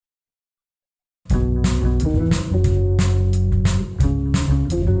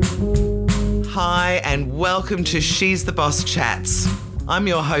and welcome to She's the Boss Chats. I'm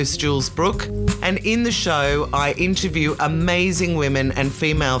your host, Jules Brooke, and in the show, I interview amazing women and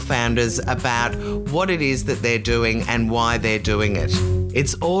female founders about what it is that they're doing and why they're doing it.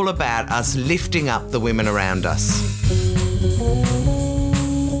 It's all about us lifting up the women around us.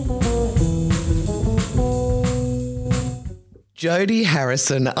 Jodie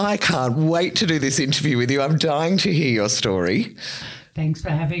Harrison, I can't wait to do this interview with you. I'm dying to hear your story. Thanks for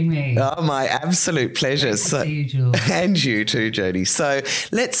having me. Oh, my absolute pleasure. Great to see you, Jules. And you too, Jodie. So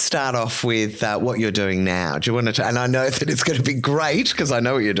let's start off with what you're doing now. Do you want to? And I know that it's going to be great because I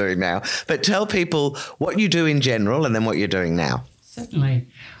know what you're doing now. But tell people what you do in general and then what you're doing now. Certainly.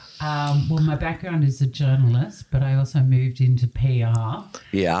 Well, my background is a journalist, but I also moved into PR.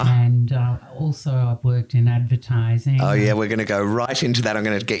 Yeah. And also I've worked in advertising. Oh, yeah, we're going to go right into that. I'm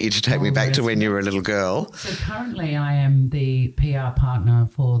going to get you to take me back to when you were a little girl. So currently I am the PR partner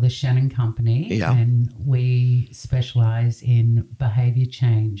for the Shannon Company. Yeah. And we specialise in behaviour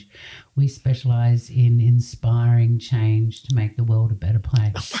change. We specialise in inspiring change to make the world a better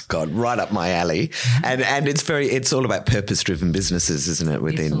place. Oh, my God, right up my alley. And it's all about purpose-driven businesses, isn't it,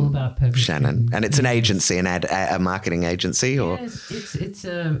 within it's all about purpose Shannon? And it's an agency, a marketing agency? Or yes, it's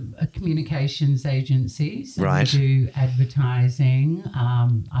a communications agency. So right. We do advertising.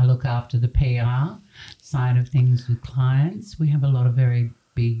 I look after the PR side of things with clients. We have a lot of very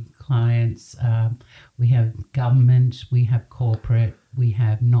big clients. We have government, we have corporate, we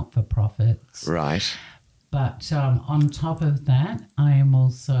have not-for-profits. Right. But on top of that, I am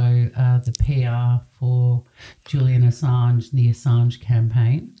also the PR for Julian Assange, the Assange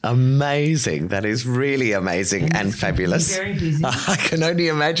campaign. Amazing. That is really amazing and fabulous. Very busy. I can only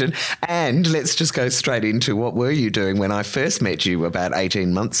imagine. And let's just go straight into what were you doing when I first met you about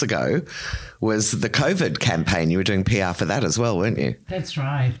 18 months ago was the COVID campaign. You were doing PR for that as well, weren't you? That's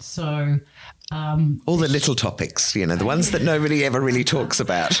right. So all the little topics, the ones that nobody ever really talks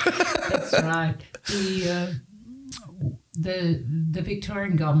about. That's right. The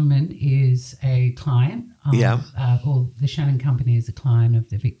Victorian government is a client. Or the Shannon Company is a client of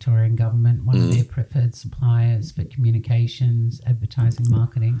the Victorian government, one of their preferred suppliers for communications, advertising,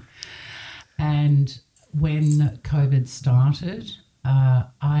 marketing. And when COVID started,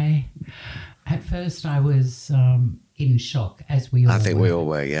 at first I was in shock, as we all were. I think we all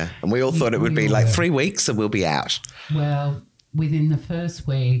were, yeah. And we all thought it would be like 3 weeks and we'll be out. Well, within the first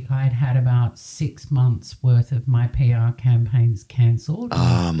week, I'd had about 6 months worth of my PR campaigns cancelled.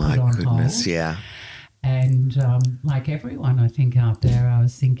 Oh, my goodness, hold. yeah. And like everyone, I think, out there, I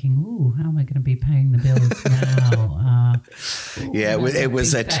was thinking, ooh, how am I going to be paying the bills now? It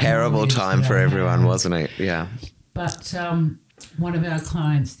was a terrible time for everyone, wasn't it? Yeah. But one of our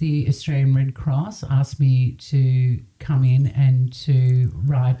clients, the Australian Red Cross, asked me to come in and to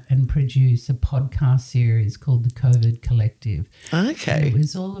write and produce a podcast series called The COVID Collective. Okay. And it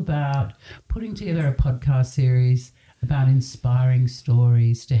was all about putting together a podcast series about inspiring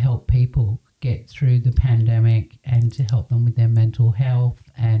stories to help people get through the pandemic and to help them with their mental health.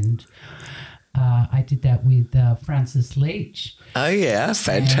 And I did that with Francis Leach. Oh, yeah,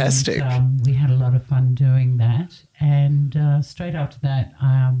 fantastic. And, we had a lot of fun doing that. And straight after that,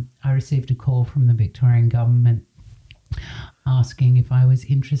 I received a call from the Victorian government asking if I was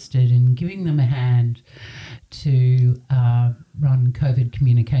interested in giving them a hand to run COVID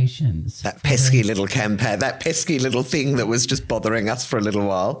communications. That pesky little campaign, that pesky little thing that was just bothering us for a little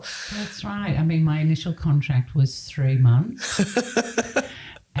while. That's right. I mean, my initial contract was 3 months.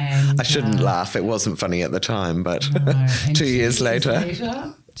 And, I shouldn't laugh. It wasn't funny at the time, but no. 2 years later.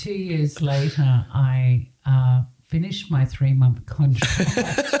 2 years later, I finished my 3-month contract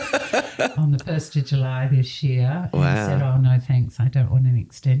on the 1st of July this year. Wow. And said, oh, no, thanks. I don't want an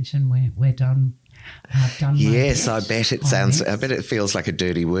extension. We're done. I've done yes, I bet it sounds. I bet it feels like a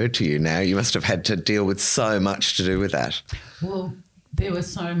dirty word to you now. You must have had to deal with so much to do with that. Well, there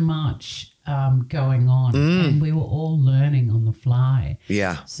was so much going on, and we were all learning on the fly.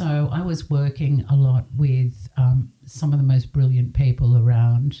 Yeah. So I was working a lot with some of the most brilliant people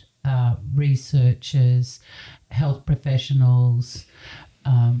around, researchers, health professionals,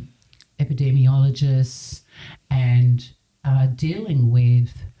 epidemiologists, and dealing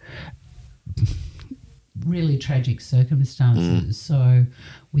with really tragic circumstances. So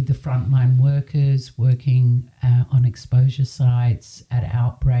with the frontline workers working on exposure sites at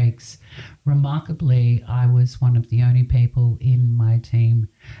outbreaks, remarkably, I was one of the only people in my team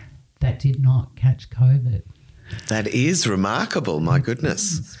that did not catch COVID. That is remarkable, my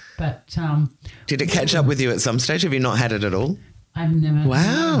goodness. But did it catch up with you at some stage? Have you not had it at all? I've never.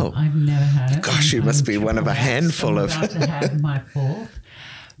 Wow. I've never had it. Gosh, you must be one of a handful of. I'm about to have my fourth.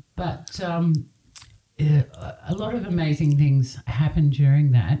 But a lot of amazing things happened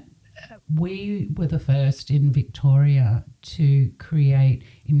during that. We were the first in Victoria to create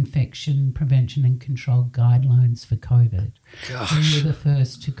infection prevention and control guidelines for COVID. Gosh. We were the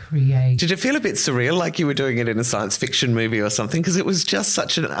first to create... Did it feel a bit surreal, like you were doing it in a science fiction movie or something? Because it was just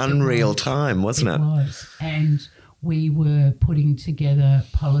such an unreal time, wasn't it? It was. And we were putting together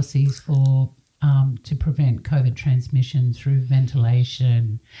policies for to prevent COVID transmission through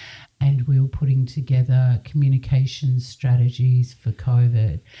ventilation, and we were putting together communication strategies for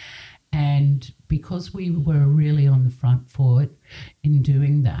COVID. And because we were really on the front foot in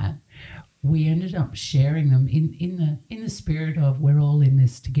doing that, we ended up sharing them in the spirit of we're all in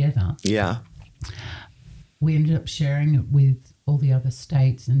this together. Yeah. We ended up sharing it with all the other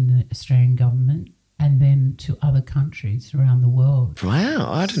states and the Australian government, and then to other countries around the world.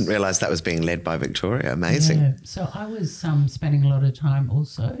 Wow, I didn't realise that was being led by Victoria. Amazing. Yeah. So I was spending a lot of time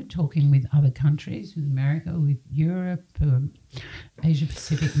also talking with other countries, with America, with Europe, Asia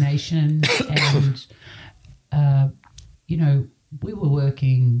Pacific nations, and, we were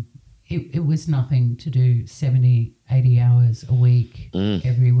working, it was nothing to do 70, 80 hours a week,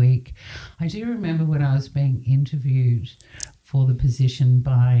 every week. I do remember when I was being interviewed for the position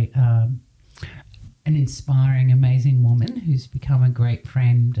by an inspiring, amazing woman who's become a great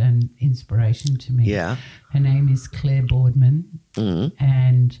friend and inspiration to me. Yeah. Her name is Claire Boardman,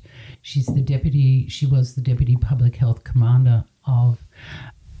 and she was the Deputy Public Health Commander of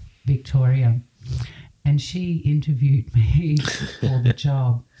Victoria. And she interviewed me for the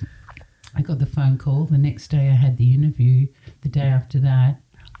job. I got the phone call. The next day I had the interview. The day after that,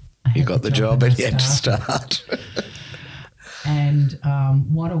 I had you got the job and you had to start. And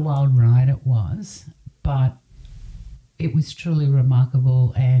what a wild ride it was, but it was truly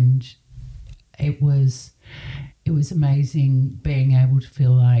remarkable, and it was amazing being able to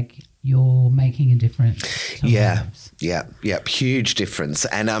feel like you're making a difference to lives. Yeah, huge difference.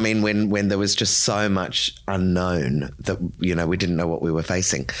 And I mean, when there was just so much unknown that, we didn't know what we were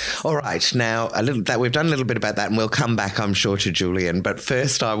facing. All right, now we've done a little bit about that, and we'll come back, I'm sure, to Julian. But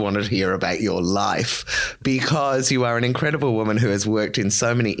first I wanted to hear about your life, because you are an incredible woman who has worked in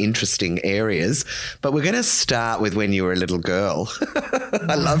so many interesting areas. But we're going to start with when you were a little girl.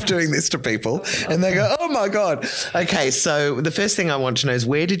 I love doing this to people, and they go, oh my God. Okay, so the first thing I want to know is,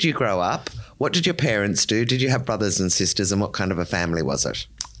 where did you grow up? What did your parents do? Did you have brothers and sisters, and what kind of a family was it?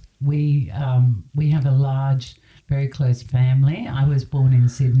 We have a large, very close family. I was born in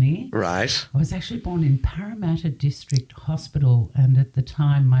Sydney. Right. I was actually born in Parramatta District Hospital, and at the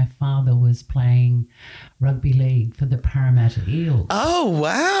time my father was playing rugby league for the Parramatta Eels. Oh,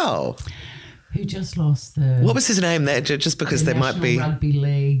 wow. Who just lost the... What was his name there? Just because there might be... Rugby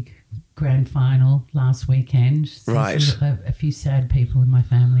League grand final last weekend. So right. A few sad people in my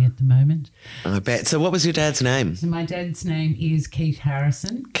family at the moment. I bet. So what was your dad's name? So my dad's name is Keith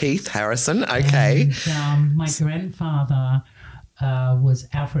Harrison. Keith Harrison, okay. And my grandfather was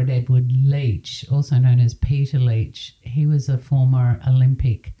Alfred Edward Leach, also known as Peter Leach. He was a former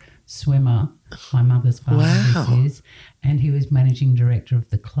Olympic swimmer. My mother's father is, and he was managing director of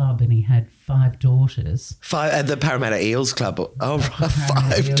the club, and he had 5 daughters. 5 at the Parramatta Eels Club. Oh, right,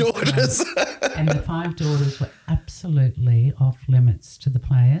 5 daughters. And the 5 daughters were absolutely off limits to the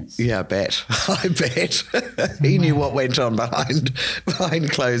players. Yeah, I bet. He knew what went on behind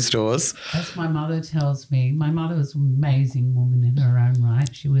closed doors. As my mother tells me, my mother was an amazing woman in her own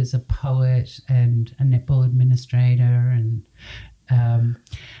right. She was a poet and a netball administrator, and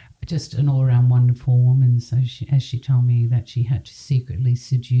just an all-around wonderful woman. So she told me that she had to secretly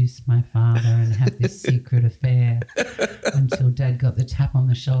seduce my father and have this secret affair until Dad got the tap on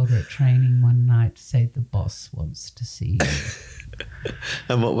the shoulder at training one night to say, the boss wants to see you.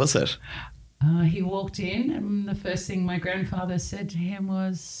 And what was it? He walked in, and the first thing my grandfather said to him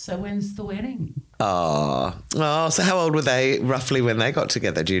was, so when's the wedding? Oh, so how old were they roughly when they got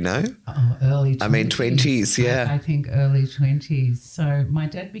together, do you know? Oh, early 20s. I mean, 20s, yeah. I think early 20s. So my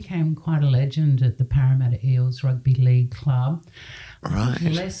dad became quite a legend at the Parramatta Eels Rugby League Club. Right.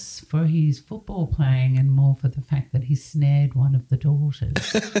 Less for his football playing and more for the fact that he snared one of the daughters.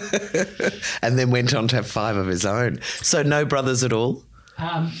 And then went on to have 5 of his own. So no brothers at all?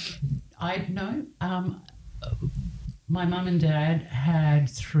 My mum and dad had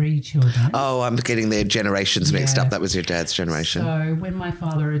 3 children. Oh, I'm getting their generations mixed up. That was your dad's generation. So when my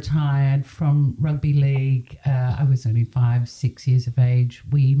father retired from rugby league, I was only 5, 6 years of age.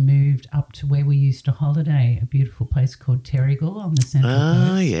 We moved up to where we used to holiday, a beautiful place called Terrigal on the Central Coast.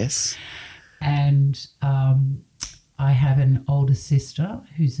 Ah, yes. And I have an older sister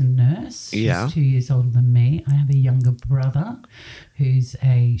who's a nurse. Yeah. She's 2 years older than me. I have a younger brother who's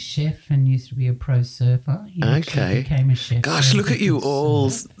a chef and used to be a pro surfer. He actually became a chef. Gosh, look at you all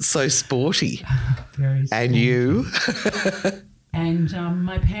so sporty. Very sporty. And you? And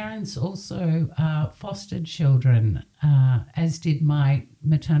my parents also fostered children, as did my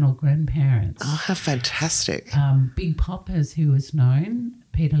maternal grandparents. Oh, how fantastic. Big Poppers, who was known,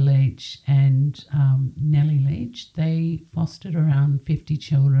 Peter Leach and Nellie Leach, they fostered around 50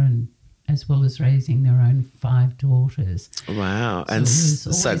 children as well as raising their own 5 daughters. Wow. So and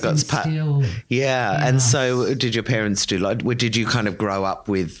so got instilled. Yeah. And so did your parents do, like, did you kind of grow up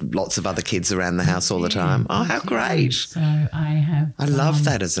with lots of other kids around the house all the time? Oh, how great. So I love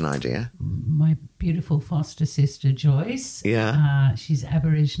that as an idea. My beautiful foster sister, Joyce. Yeah. She's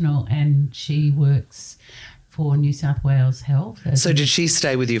Aboriginal and she works for New South Wales Health. So did she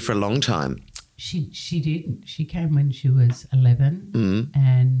stay with you for a long time? She did. She came when she was 11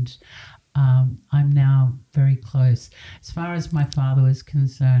 and I'm now very close. As far as my father was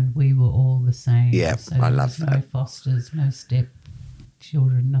concerned, we were all the same. Yeah, so I love that. No fosters, no step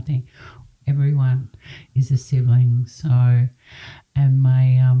children, nothing. Everyone is a sibling. So, and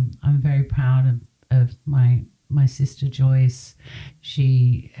I'm very proud of my sister Joyce.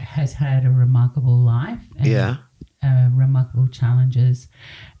 She has had a remarkable life. And, remarkable challenges.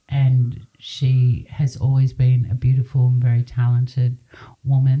 And she has always been a beautiful and very talented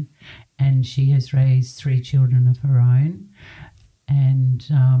woman. And she has raised 3 children of her own. And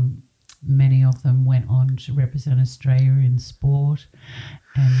many of them went on to represent Australia in sport.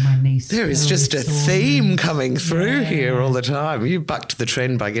 And my niece... There is just a theme coming through here all the time. You bucked the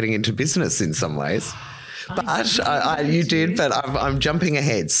trend by getting into business in some ways. But you did, but I'm jumping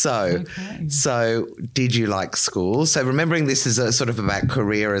ahead. So did you like school? So remembering this is a sort of about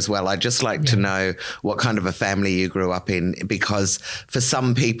career as well, I'd just like to know what kind of a family you grew up in, because for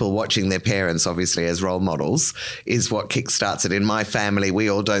some people watching their parents, obviously as role models, is what kickstarts it. In my family, we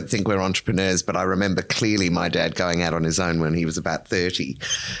all don't think we're entrepreneurs, but I remember clearly my dad going out on his own when he was about 30.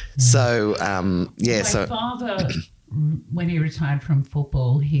 So, My father... When he retired from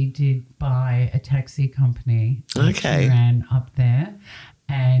football, he did buy a taxi company. Okay. He ran up there,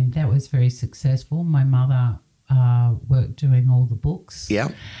 and that was very successful. My mother worked doing all the books. Yeah.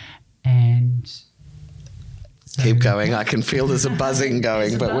 And... Keep going. I can feel there's a buzzing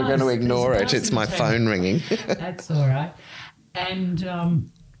going, but we're going to ignore it. It's my phone ringing. That's all right. And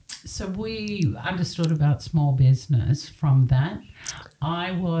so we understood about small business from that.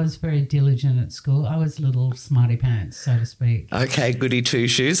 I was very diligent at school. I was a little smarty pants, so to speak. Okay, goody two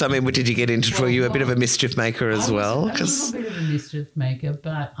shoes. I mean, did you get into you a bit of a mischief maker as well? I was a little bit of a mischief maker,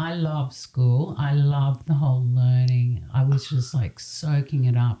 but I loved school. I loved the whole learning. I was just like soaking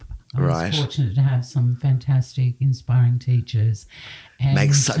it up. I was fortunate to have some fantastic, inspiring teachers. And,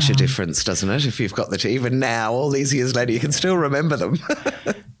 makes such a difference, doesn't it? If you've got even now, all these years later, you can still remember them.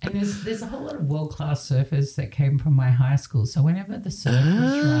 And there's a whole lot of world-class surfers that came from my high school. So whenever the surf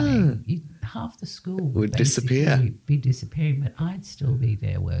was running, half the school would be disappearing, but I'd still be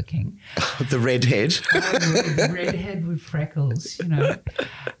there working. The redhead. The redhead with freckles, you know.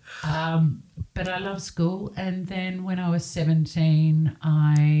 But I love school. And then when I was 17,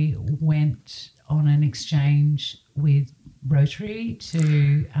 I went on an exchange with Rotary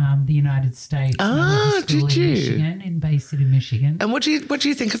to the United States. Did you? In Michigan, in Bay City, Michigan. And what do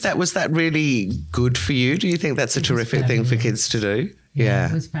you think of that? Was that really good for you? Do you think that's a terrific thing for kids to do? Yeah,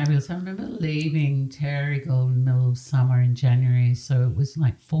 it was fabulous. I remember leaving Terrigal in the middle of summer in January, so it was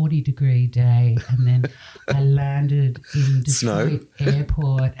like 40-degree day, and then I landed in Detroit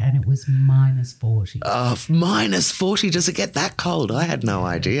Airport and it was minus 40. Oh, minus 40? Does it get that cold? I had no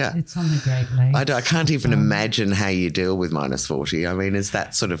idea. It's on the Great Lakes. I can't even imagine how you deal with minus 40. I mean, is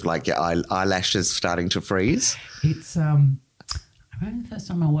that sort of like your eyelashes starting to freeze? It's I remember the first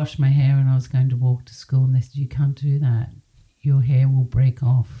time I washed my hair and I was going to walk to school and they said, you can't do that. Your hair will break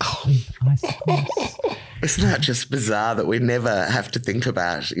off with icicles. Isn't that just bizarre that we never have to think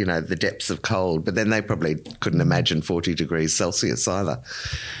about, the depths of cold, but then they probably couldn't imagine 40 degrees Celsius either.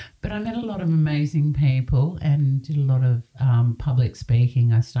 But I met a lot of amazing people and did a lot of public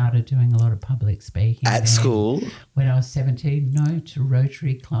speaking. I started doing a lot of public speaking. At school? When I was 17, to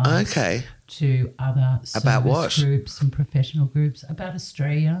Rotary clubs. Okay. To other service groups and professional groups. About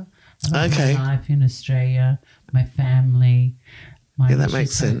Australia. About my life in Australia, my family, my that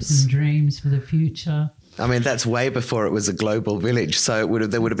makes sense. And dreams for the future. I mean, that's way before it was a global village. So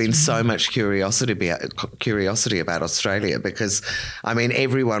there would have been so much curiosity about Australia because, I mean,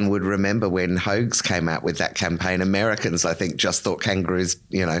 everyone would remember when Hogs came out with that campaign. Americans, I think, just thought kangaroos,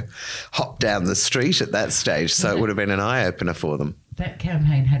 hopped down the street at that stage. So it would have been an eye-opener for them. That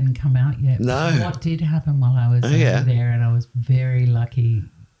campaign hadn't come out yet. No. What did happen while I was over there, and I was very lucky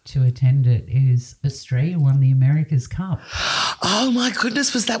to attend it, is Australia won the America's Cup. Oh, my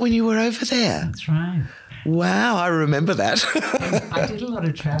goodness. Was that when you were over there? That's right. Wow, I remember that. I did a lot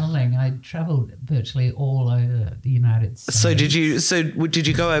of travelling. I travelled virtually all over the United States. So did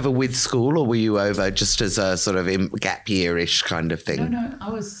you go over with school, or were you over just as a sort of gap year-ish kind of thing? No,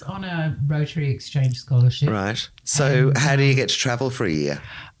 I was on a Rotary Exchange scholarship. Right. So how do you get to travel for a year?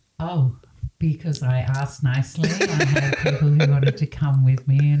 Oh, because I asked nicely. I had people who wanted to come with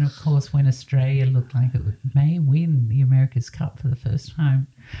me. And, of course, when Australia looked like it may win the America's Cup for the first time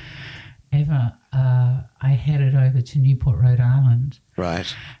ever, I headed over to Newport, Rhode Island.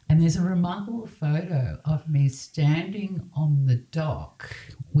 Right. And there's a remarkable photo of me standing on the dock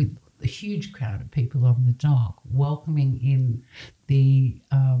with a huge crowd of people on the dock welcoming in the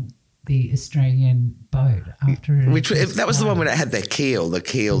Australian boat after it. That was the one when it had the keel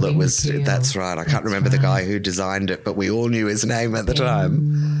that was. Keel. That's right. I can't remember the guy who designed it, but we all knew his name at the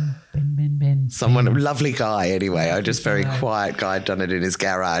time. Ben. Someone, a lovely guy anyway. Just very quiet guy, done it in his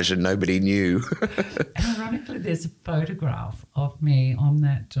garage and nobody knew. And ironically, there's a photograph of me on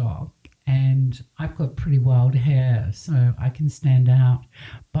that dock, and I've got pretty wild hair, so I can stand out.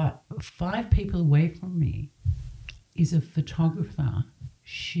 But 5 people away from me is a photographer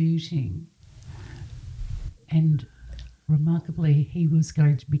shooting, and remarkably, he was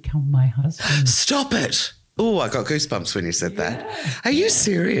going to become my husband. Stop it! Oh, I got goosebumps when you said that. Are you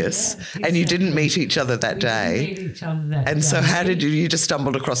serious? Yeah, and you didn't meet each other that day? We didn't meet each other that day. And so how did you just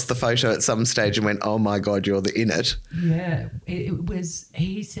stumbled across the photo at some stage and went, oh my God, you're in it? Yeah, it was,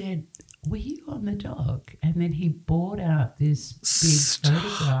 he said, were you on the dock? And then he brought out this big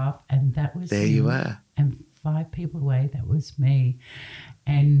photograph, and that was there him. You were. And 5 people away, that was me.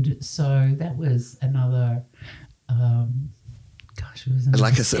 And so that was another, it was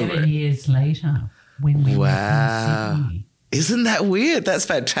like 7 years later when we met in Sydney. Isn't that weird? That's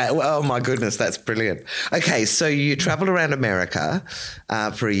fantastic. Oh, my goodness, that's brilliant. Okay, so you travelled around America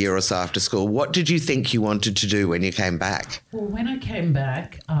for a year or so after school. What did you think you wanted to do when you came back? Well, when I came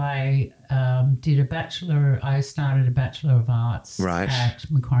back, I started a Bachelor of Arts at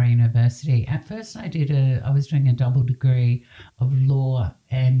Macquarie University. At first, I was doing a double degree of law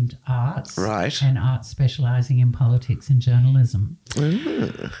and arts. Right. And arts specialising in politics and journalism.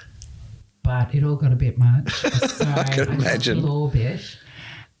 Mm. But it all got a bit much. So I can imagine. I got the law bit.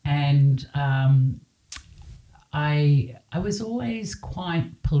 And I was always quite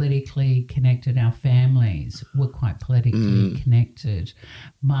politically connected. Our families were quite politically connected.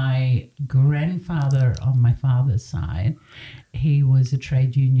 My grandfather on my father's side, he was a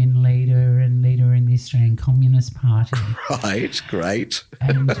trade union leader and leader in the Australian Communist Party. Right, great.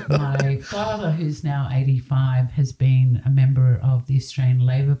 And my father, who's now 85, has been a member of the Australian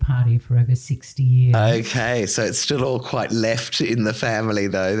Labor Party for over 60 years. Okay, so it's still all quite left in the family,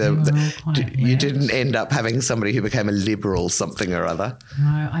 though. You didn't end up having somebody who became a Liberal something or other.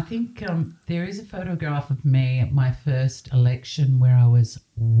 No, I think there is a photograph of me at my first election where I was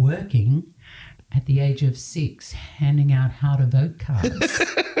working at the age of 6, handing out how to vote cards.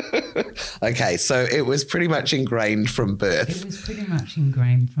 Okay, so it was pretty much ingrained from birth. It was pretty much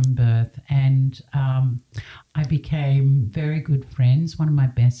ingrained from birth. And I became very good friends. One of my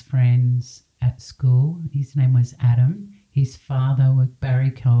best friends at school, his name was Adam. His father was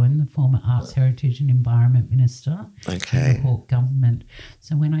Barry Cohen, the former Arts, Heritage and Environment Minister in the Hawke government.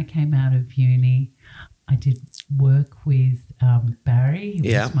 So when I came out of uni, I did work with Barry.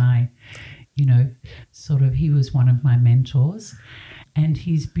 He was my, he was one of my mentors. And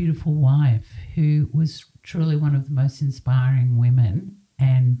his beautiful wife, who was truly one of the most inspiring women.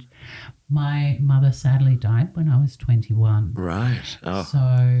 And my mother sadly died when I was 21. Right. Oh.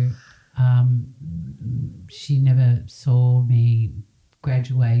 So she never saw me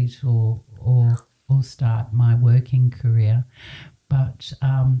graduate or start my working career. But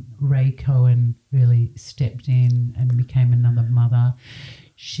Ray Cohen really stepped in and became another mother.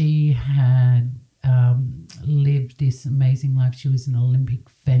 She had lived this amazing life. She was an Olympic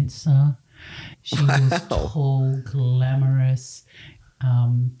fencer. She was tall, glamorous.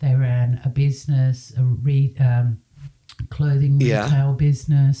 They ran a business, clothing retail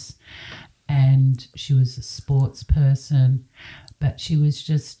business. and she was a sports person, but she was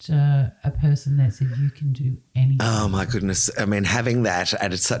just a person that said, you can do anything. Oh, my goodness. I mean, having that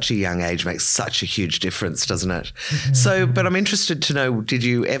at such a young age makes such a huge difference, doesn't it? So, but I'm interested to know, did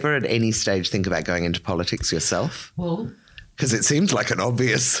you ever at any stage think about going into politics yourself? Well, because it seems like an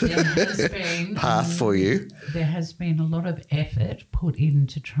obvious path for you. There has been a lot of effort put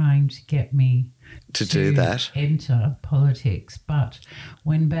into trying to get me to do that, enter politics. But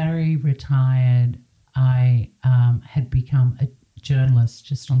when Barry retired, I had become a journalist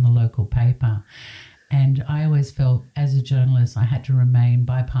just on the local paper. And I always felt as a journalist I had to remain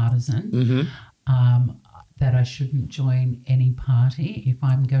bipartisan, that I shouldn't join any party. If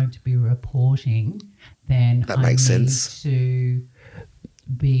I'm going to be reporting, then that makes sense. To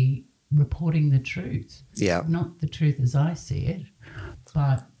be reporting the truth. Yeah. Not the truth as I see it,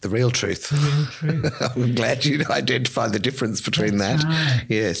 but the real truth. The real truth. I'm glad you identify the difference between That's that. Right.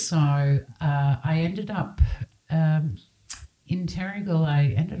 Yes. So I ended up in Terrigal.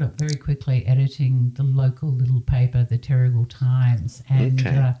 I ended up very quickly editing the local little paper, the Terrigal Times,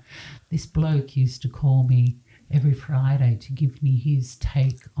 and this bloke used to call me every Friday to give me his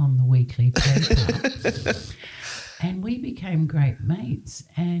take on the weekly paper. And we became great mates.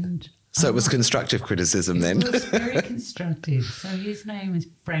 And so it was constructive criticism then? It was very constructive. So his name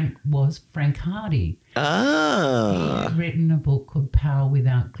was Frank Hardy. Ah. He had written a book called Power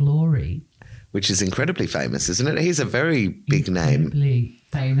Without Glory. Which is incredibly famous, isn't it? He's a very big name. Incredibly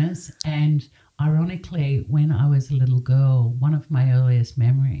famous. And ironically, when I was a little girl, one of my earliest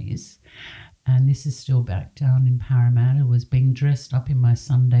memories, and this is still back down in Parramatta, was being dressed up in my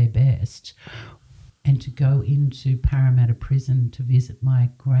Sunday best and to go into Parramatta prison to visit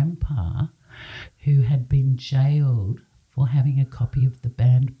my grandpa, who had been jailed for having a copy of the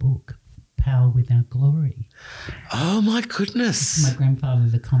banned book Power Without Glory. Oh, my goodness. My grandfather,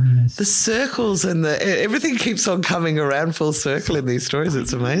 the communist. The circles and everything keeps on coming around full circle in these stories.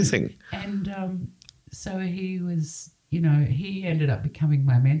 It's amazing. And so he was, he ended up becoming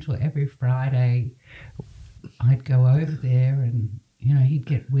my mentor. Every Friday I'd go over there and, he'd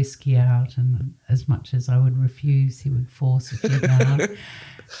get whiskey out, and as much as I would refuse, he would force a few out.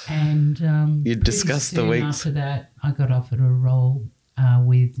 And you'd discuss the weeks. After that, I got offered a role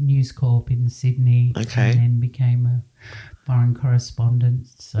with News Corp in Sydney, and then became a foreign correspondent.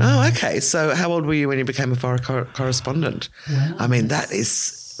 So. Oh, okay. So how old were you when you became a foreign correspondent? Well, I mean, that is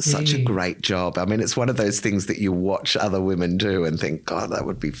such a great job. I mean, it's one of those things that you watch other women do and think, God, that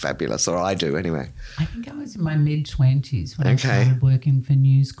would be fabulous, or I do anyway. I think I was in my mid-20s when I started working for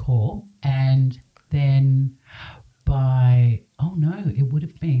News Corp, and then it would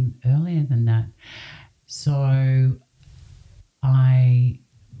have been earlier than that. So I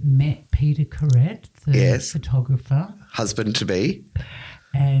met Peter Corrett, the photographer. Husband-to-be.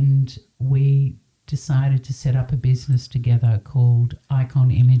 And we decided to set up a business together called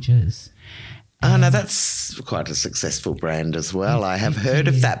Icon Images. Oh, no, that's quite a successful brand as well. I have heard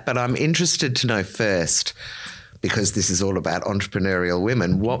of that, but I'm interested to know first, because this is all about entrepreneurial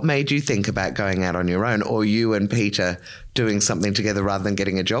women, what made you think about going out on your own, or you and Peter doing something together rather than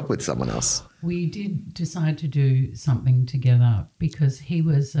getting a job with someone else? We did decide to do something together because he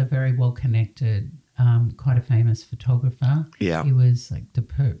was a very well-connected, quite a famous photographer. Yeah. He was like the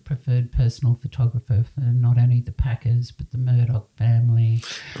preferred personal photographer for not only the Packers but the Murdoch family.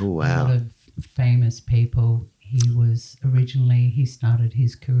 Oh, wow. A lot of famous people. He started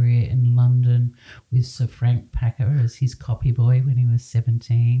his career in London with Sir Frank Packer as his copy boy when he was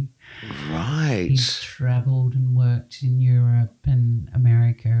 17. Right. He travelled and worked in Europe and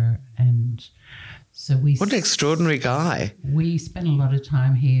America, and so what an extraordinary guy. We spent a lot of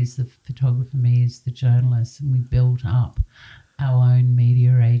time. He is the photographer, me is the journalist, and we built up our own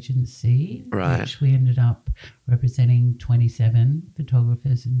media agency, which we ended up representing 27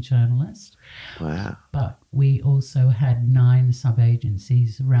 photographers and journalists. Wow. But we also had 9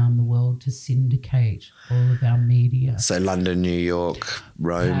 sub-agencies around the world to syndicate all of our media. So London, New York,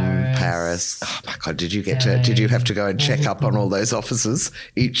 Rome, Paris. Oh my God, did you have to go and check up on all those offices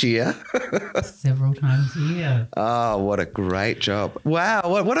each year? Several times a year. Oh, what a great job. Wow,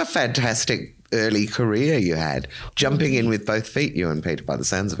 what a fantastic early career you had, jumping in with both feet, you and Peter, by the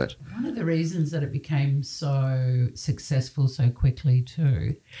sounds of it. One of the reasons that it became so successful so quickly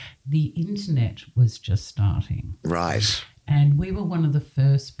too, the internet was just starting. Right. And we were one of the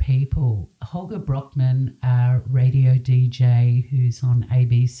first people. Holger Brockman, our radio DJ who's on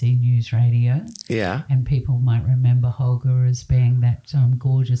ABC News Radio. Yeah. And people might remember Holger as being that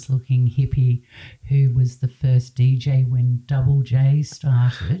gorgeous-looking hippie who was the first DJ when Double J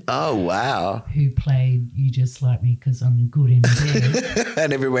started. Oh, wow. Who played You Just Like Me Because I'm Good in Bed.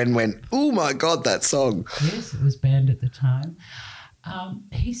 And everyone went, oh, my God, that song. Yes, it was banned at the time.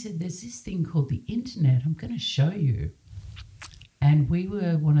 He said, there's this thing called the internet. I'm going to show you. And we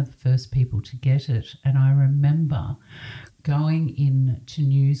were one of the first people to get it. And I remember going in to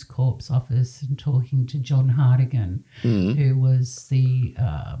News Corp's office and talking to John Hartigan, who was the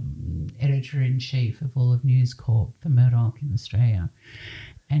editor-in-chief of all of News Corp for Murdoch in Australia,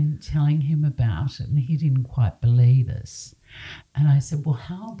 and telling him about it. And he didn't quite believe us. And I said, well,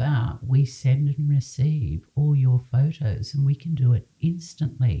 how about we send and receive all your photos and we can do it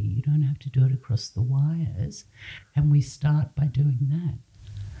instantly. You don't have to do it across the wires. And we start by doing that.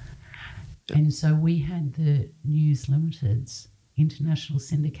 Yep. And so we had the News Limited's international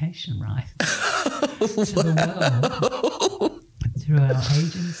syndication rights to the world through our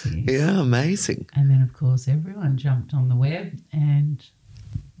agency. Yeah, amazing. And then, of course, everyone jumped on the web and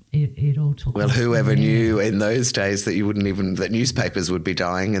it all took. Well, whoever knew in those days that you wouldn't even, that newspapers would be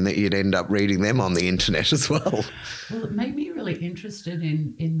dying and that you'd end up reading them on the internet as well. Well, it made me really interested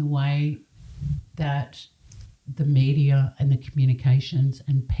in the way that the media and the communications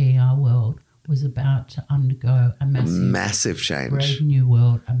and PR world was about to undergo a massive change. Brave new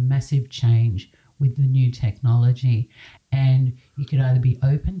world, a massive change with the new technology. And you could either be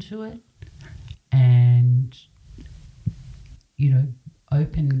open to it and,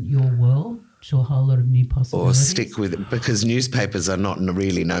 open your world to a whole lot of new possibilities. Or stick with it, because newspapers are not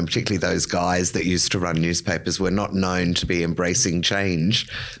really known, particularly those guys that used to run newspapers were not known to be embracing change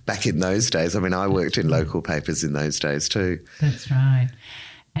back in those days. I mean, I worked in local papers in those days too. That's right.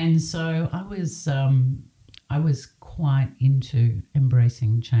 And so I was quite into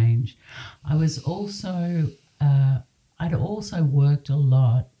embracing change. I was also, I'd also worked a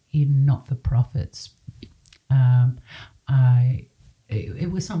lot in not-for-profits.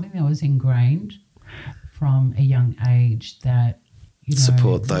 It was something that was ingrained from a young age that,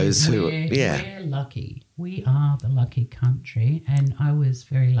 support those who we're lucky. We are the lucky country, and I was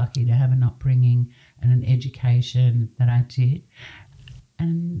very lucky to have an upbringing and an education that I did.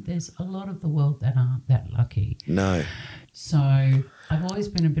 And there's a lot of the world that aren't that lucky. No. So I've always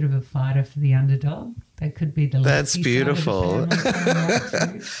been a bit of a fighter for the underdog. That could be the That's beautiful.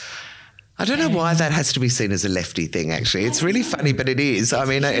 I don't know why that has to be seen as a lefty thing, actually. It's really funny, but it is. I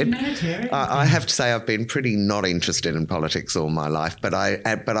mean, I have to say I've been pretty not interested in politics all my life, but I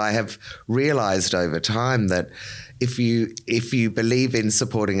have realised over time that if you believe in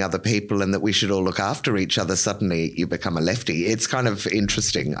supporting other people and that we should all look after each other, suddenly you become a lefty. It's kind of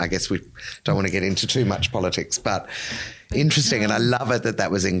interesting. I guess we don't want to get into too much politics, but interesting. And I love it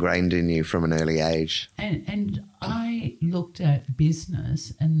that was ingrained in you from an early age. And I looked at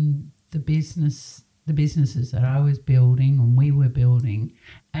business and the businesses that I was building and we were building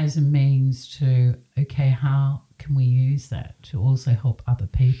as a means to, okay, how can we use that to also help other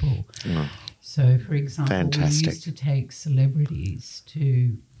people? Oh, so, for example, fantastic. We used to take celebrities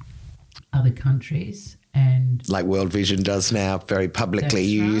to other countries and... Like World Vision does now very publicly.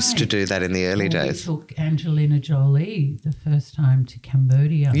 You used to do that in the early days. We took Angelina Jolie the first time to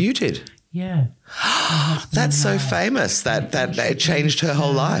Cambodia. You did? Yeah. That's so famous. That it changed her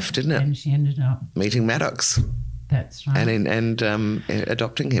whole life, didn't it? And she ended up meeting Maddox. That's right. And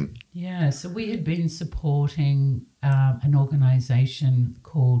adopting him. Yeah. So we had been supporting an organisation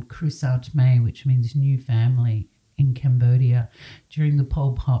called Krusat May, which means New Family, in Cambodia during the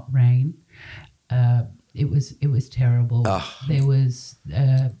Pol Pot reign. It was terrible. Oh. There was.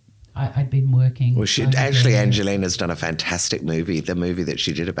 I'd been working. Well, Angelina's done a fantastic movie. The movie that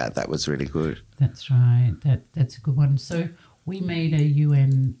she did about that was really good. That's right. That's a good one. So we made a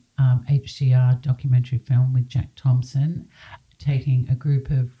UN HCR documentary film with Jack Thompson, taking a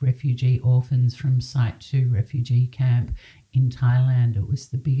group of refugee orphans from Site 2 refugee camp in Thailand. It was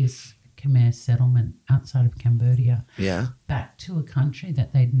the biggest Khmer settlement outside of Cambodia. Yeah. Back to a country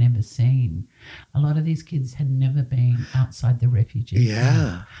that they'd never seen. A lot of these kids had never been outside the refugee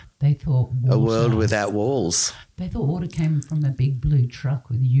camp. They thought water, a world without walls. They thought water came from a big blue truck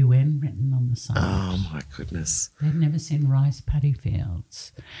with UN written on the side. Oh, my goodness. They'd never seen rice paddy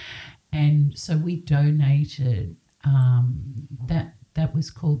fields. And so we donated, that was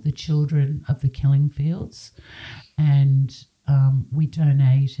called the Children of the Killing Fields. And we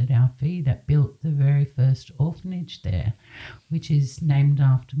donated our fee that built the very first orphanage there, which is named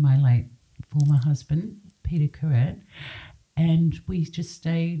after my late former husband, Peter Currat. And we just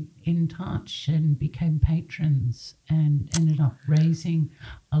stayed in touch and became patrons and ended up raising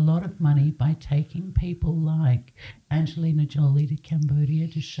a lot of money by taking people like Angelina Jolie to Cambodia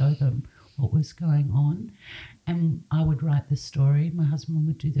to show them what was going on. And I would write the story. My husband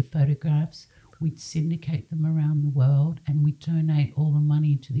would do the photographs. We'd syndicate them around the world and we'd donate all the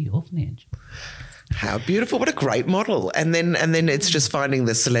money to the orphanage. How beautiful. What a great model. And then it's just finding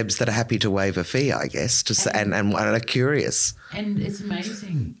the celebs that are happy to waive a fee, I guess, and are curious. And it's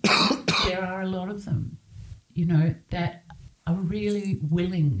amazing. There are a lot of them, you know, that are really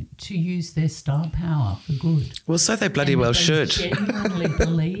willing to use their star power for good. Well, so they bloody well should. They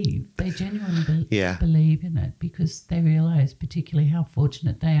genuinely believe in it because they realise particularly how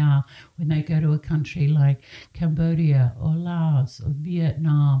fortunate they are when they go to a country like Cambodia or Laos or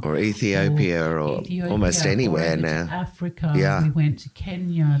Vietnam. Or Ethiopia or almost anywhere now. To Africa. Yeah. We went to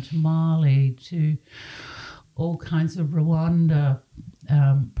Kenya, to Mali, to all kinds of Rwanda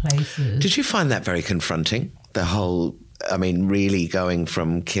places. Did you find that very confronting? The whole... I mean, really going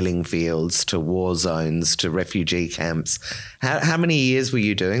from killing fields to war zones to refugee camps. How many years were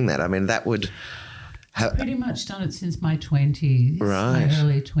you doing that? I mean, that would... Pretty much done it since my 20s. Right. My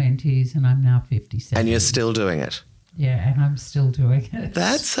early 20s, and I'm now 57. And you're still doing it? Yeah, and I'm still doing it.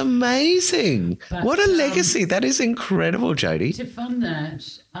 That's amazing. But, what a legacy. That is incredible, Jodie. To fund that,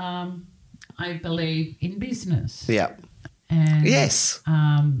 I believe in business. Yeah. And, yes.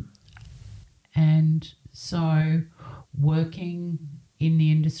 And so... working in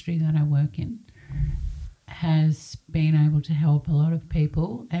the industry that I work in has been able to help a lot of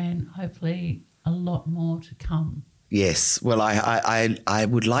people and hopefully a lot more to come. Yes. Well, I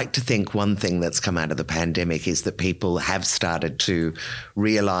would like to think one thing that's come out of the pandemic is that people have started to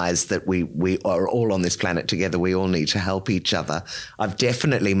realise that we are all on this planet together. We all need to help each other. I've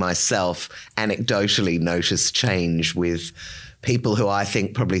definitely myself anecdotally noticed change with people who I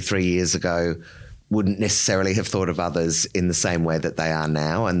think probably 3 years ago wouldn't necessarily have thought of others in the same way that they are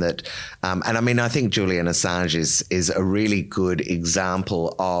now. And that, and I mean, I think Julian Assange is a really good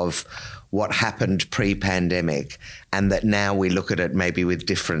example of what happened pre-pandemic, and that now we look at it maybe with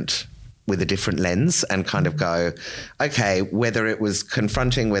a different lens and kind of go, okay, whether it was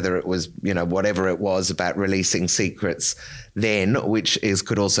confronting, whether it was, you know, whatever it was about releasing secrets then, which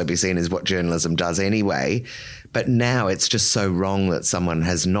could also be seen as what journalism does anyway. But now it's just so wrong that someone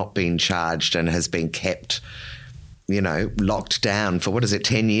has not been charged and has been kept, you know, locked down for,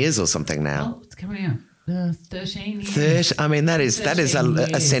 10 years or something now? Oh, it's coming up. 13 years. I mean, that is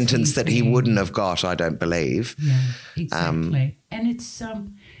a sentence that he wouldn't have got, I don't believe. Yeah, exactly. And it's...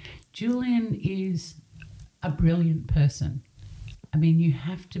 Julian is a brilliant person. I mean, you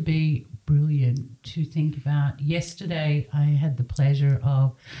have to be brilliant to think about. Yesterday, I had the pleasure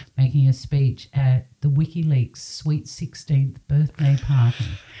of making a speech at the WikiLeaks sweet 16th birthday party.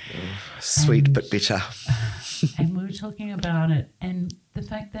 Sweet but bitter. And we were talking about it and the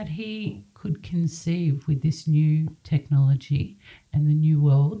fact that he could conceive with this new technology and the new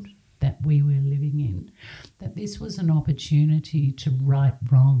world that we were living in, that this was an opportunity to right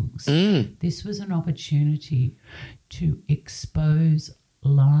wrongs. This was an opportunity to expose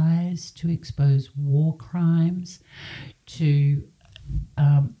lies, to expose war crimes, to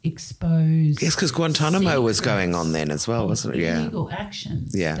expose... Yes, because Guantanamo was going on then as well, wasn't it? Yeah. Illegal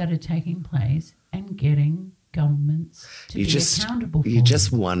actions that are taking place and getting governments to be accountable for You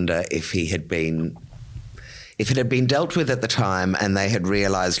just wonder if he had been... If it had been dealt with at the time and they had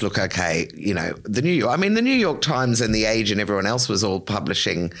realised, look, okay, you know, the New York Times and The Age and everyone else was all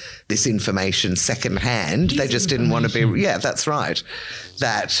publishing this information secondhand. They just didn't want to be... Yeah, that's right.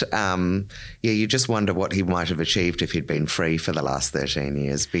 That, you just wonder what he might have achieved if he'd been free for the last 13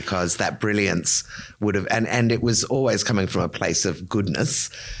 years, because that brilliance would have... And it was always coming from a place of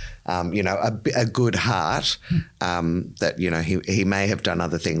goodness. You know, a good heart, that, you know, he may have done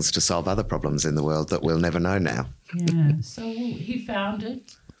other things to solve other problems in the world that we'll never know now. Yeah, so he founded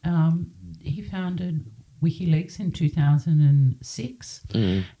WikiLeaks in 2006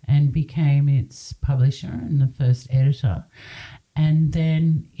 and became its publisher and the first editor. And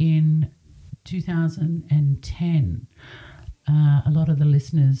then in 2010, a lot of the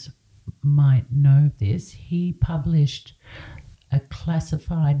listeners might know this, he published a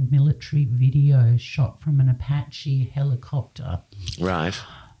classified military video shot from an Apache helicopter. Right.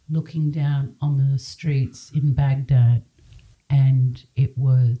 Looking down on the streets in Baghdad, and it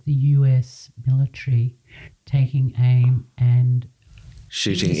was the US military taking aim and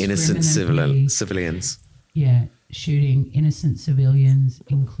shooting innocent civilians. Yeah, shooting innocent civilians,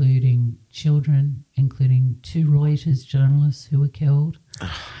 including children, including 2 Reuters journalists who were killed,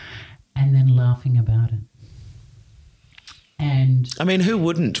 and then laughing about it. And I mean, who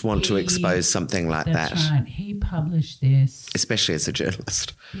wouldn't want to expose something like that? That's right. He published this. Especially as a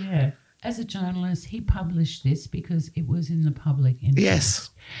journalist. Yeah. As a journalist, he published this because it was in the public interest. Yes.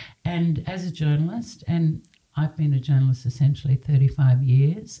 And as a journalist, and I've been a journalist essentially 35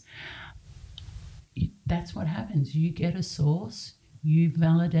 years, that's what happens. You get a source, you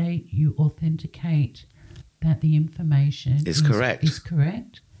validate, you authenticate that the information is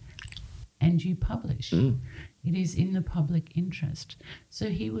correct, and you publish. It is in the public interest. So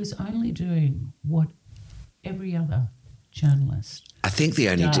he was only doing what every other journalist I think the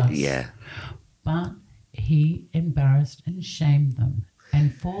only does. But he embarrassed and shamed them.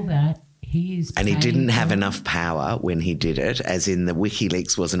 And for that, he is And he didn't have enough power when he did it, as in the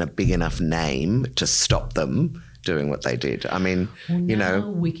WikiLeaks wasn't a big enough name to stop them doing what they did. I mean,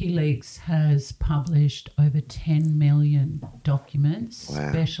 WikiLeaks has published over 10 million documents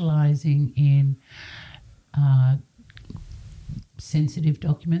specialising in sensitive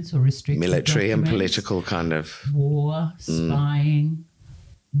documents or restricted military documents, and political kind of war, spying,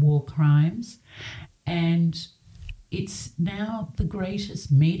 war crimes, and it's now the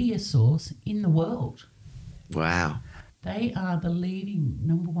greatest media source in the world. Wow. They are the leading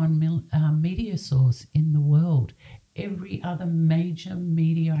number one media source in the world. Every other major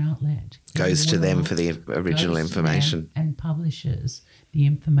media outlet goes to them for the original information and publishes the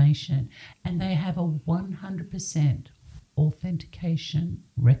information. And they have a 100% authentication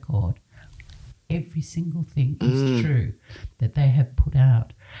record. Every single thing is true that they have put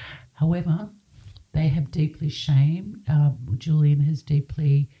out. However, they have deeply shamed, Julian has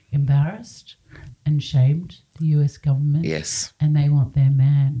deeply embarrassed and shamed the US government. Yes. And they want their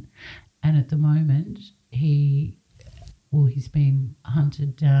man. And at the moment, he's been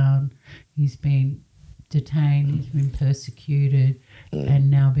hunted down, he's been detained, he's been persecuted and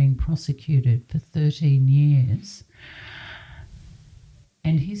now being prosecuted for 13 years.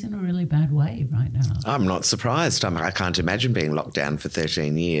 And he's in a really bad way right now. I'm not surprised. I can't imagine being locked down for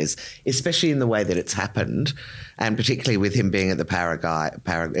 13 years, especially in the way that it's happened, and particularly with him being at the Paraguay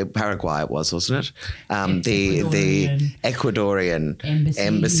it was, wasn't it? The Ecuadorian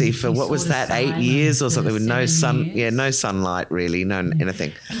embassy for what was that, 8 years or something, with no sun, no sunlight really, no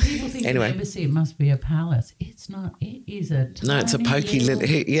anything. And people think the embassy must be a palace. It's not. It is a tiny it's a pokey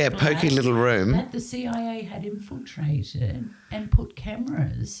little room that the CIA had infiltrated and put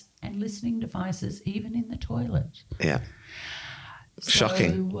cameras and listening devices even in the toilet. Yeah.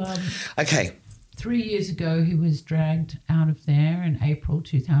 Shocking. Okay. 3 years ago, he was dragged out of there in April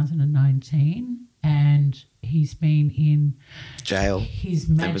 2019, and he's been in jail, His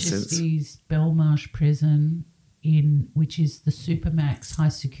Majesty's Belmarsh prison, which is the Supermax high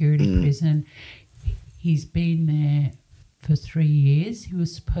security prison. He's been there for 3 years. He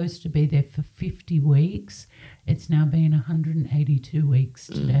was supposed to be there for 50 weeks. It's now been 182 weeks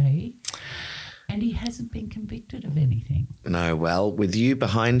today. And he hasn't been convicted of anything. No, well, with you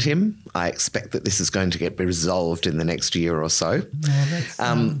behind him, I expect that this is going to get resolved in the next year or so.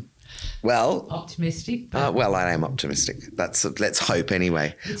 Well, that's optimistic. Well, I am optimistic. Let's hope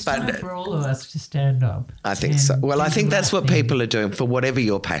anyway. It's time for all of us to stand up. I think so. Well, I think that's what people are doing. For whatever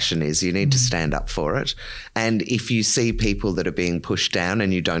your passion is, you need to stand up for it. And if you see people that are being pushed down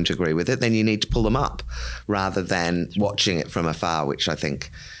and you don't agree with it, then you need to pull them up rather than watching it from afar, which I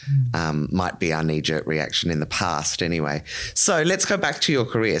think might be our knee-jerk reaction in the past anyway. So let's go back to your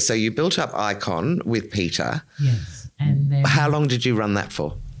career. So you built up Icon with Peter. Yes. And then, how long did you run that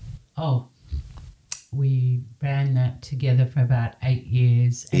for? Oh, we ran that together for about 8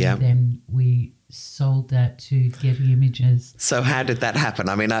 years, and then we sold that to Getty Images. So how did that happen?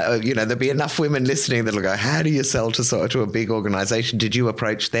 I mean, there'll be enough women listening that'll go, how do you sell to a big organisation? Did you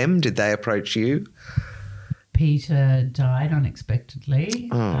approach them? Did they approach you? Peter died unexpectedly.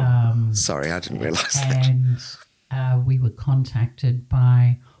 Sorry, I didn't realise that. And we were contacted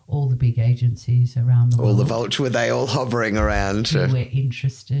by all the big agencies around the world. All the vulture, were they all hovering around? Who were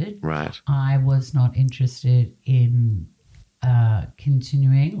interested. Right. I was not interested in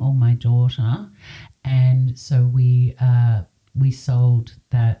continuing, or my daughter, and so we sold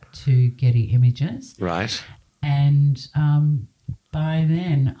that to Getty Images. Right. And by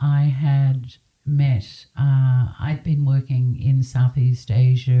then I had met, I'd been working in Southeast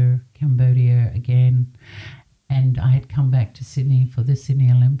Asia, Cambodia again, and I had come back to Sydney for the Sydney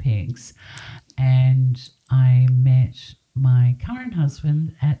Olympics, and I met my current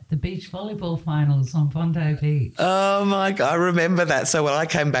husband at the beach volleyball finals on Bondi Beach. Oh my God, I remember that. So when I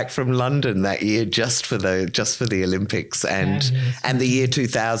came back from London that year just for the Olympics and the year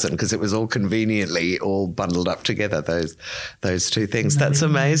 2000, because it was all conveniently all bundled up together, those two things. That's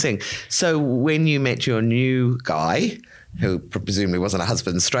amazing. So when you met your new guy, who presumably wasn't a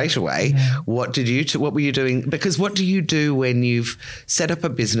husband straight away. Yeah. What were you doing? Because what do you do when you've set up a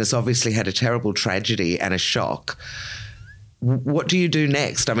business, obviously had a terrible tragedy and a shock? What do you do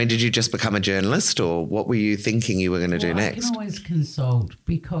next? I mean, did you just become a journalist, or what were you thinking you were going to do next? I can always consult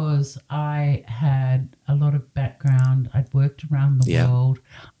because I had a lot of background. I'd worked around the world.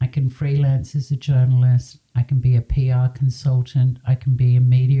 I can freelance as a journalist. I can be a PR consultant. I can be a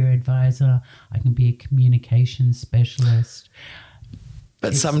media advisor. I can be a communications specialist.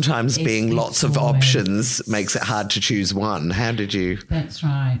 But sometimes being lots of options makes it hard to choose one. How did you? That's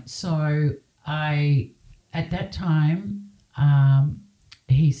right. So at that time,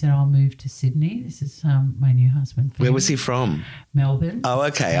 he said, I'll move to Sydney. This is my new husband. Where was he from? Melbourne. Oh,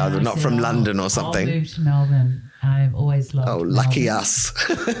 okay. Not from London or something. I'll move to Melbourne. I've always loved Melbourne. Lucky us.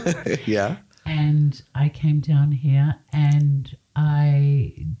 Yeah. And I came down here and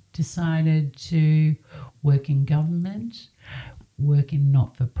I decided to work in government, work in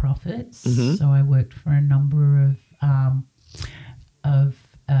not-for-profits. Mm-hmm. So I worked for a number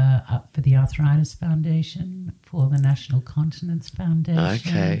for the Arthritis Foundation, for the National Continence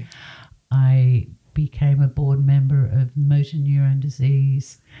Foundation. Okay. I became a board member of Motor Neurone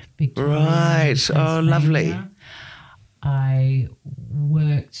Disease Victoria. Right. Oh, lovely. I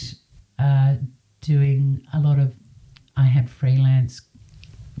worked doing a lot of, I had freelance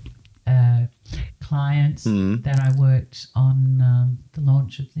clients that I worked on the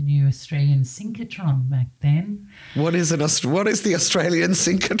launch of the new Australian synchrotron back then. What is the Australian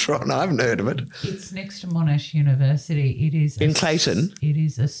synchrotron? I haven't heard of it. It's next to Monash University. It is in Clayton. It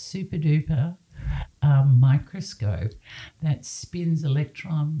is a super duper microscope that spins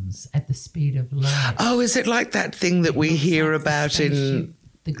electrons at the speed of light. Oh, is it like that thing that we hear about in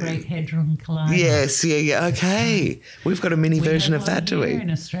the Great Hadron Collider? Yes, yeah. Okay. We've got a mini version of that, do we? In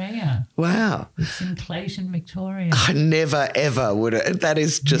Australia. Wow. It's in Clayton, Victoria. I never, ever would have. That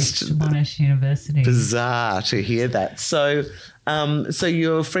is just next to Monash University. Bizarre to hear that. So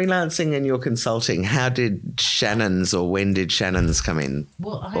you're freelancing and you're consulting. How did Shannon's, or when did Shannon's come in?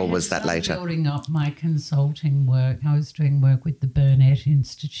 Well, or was that later? Building up my consulting work. I was doing work with the Burnett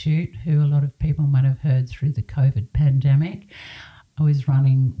Institute, who a lot of people might have heard through the COVID pandemic. I was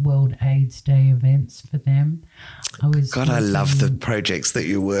running World AIDS Day events for them. I love the projects that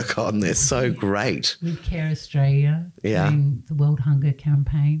you work on. They're so great. With Care Australia, doing the World Hunger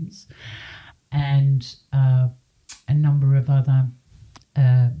campaigns, and a number of other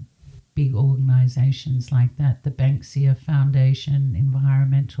big organisations like that. The Banksia Foundation,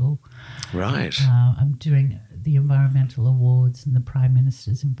 environmental. Right. I'm doing the environmental awards and the Prime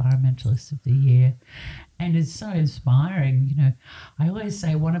Minister's Environmentalist of the Year. And it's so inspiring. You know, I always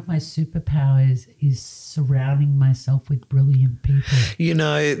say one of my superpowers is surrounding myself with brilliant people. You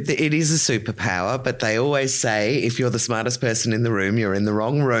know, it is a superpower, but they always say if you're the smartest person in the room, you're in the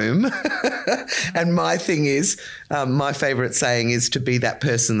wrong room. And my thing is, my favourite saying is to be that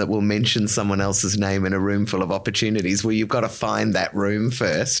person that will mention someone else's name in a room full of opportunities. Well, you've got to find that room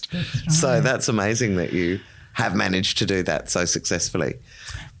first. That's right. So that's amazing that you have managed to do that so successfully.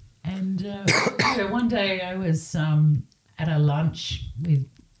 And one day I was at a lunch with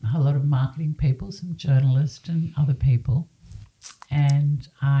a lot of marketing people, some journalists and other people, and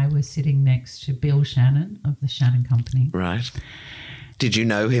I was sitting next to Bill Shannon of the Shannon Company. Right. Did you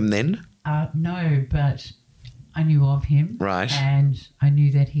know him then? No, but I knew of him. Right. And I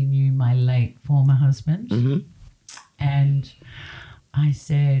knew that he knew my late former husband. Mm-hmm. And I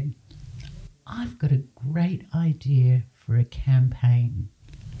said, I've got a great idea for a campaign.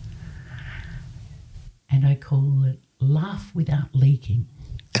 And I call it Laugh Without Leaking.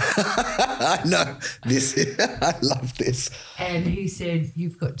 I know this. I love this. And he said,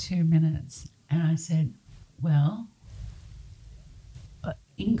 you've got 2 minutes. And I said, well,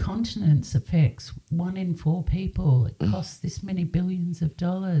 incontinence affects 1 in 4 people. It costs this many billions of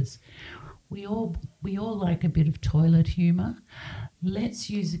dollars. We all like a bit of toilet humour. Let's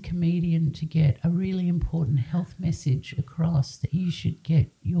use a comedian to get a really important health message across that you should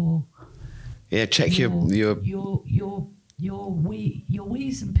get your check your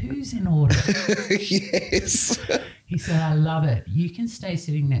wheeze and poos in order. Yes. He said, I love it. You can stay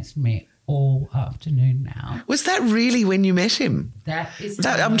sitting next to me all afternoon now. Was that really when you met him? That is.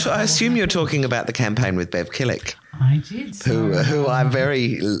 I assume you're talking about the campaign with Bev Killick. I did. Who I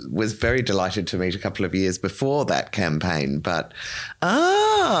was very delighted to meet a couple of years before that campaign. But,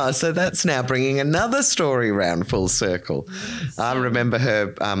 so that's now bringing another story round full circle. Yes. I remember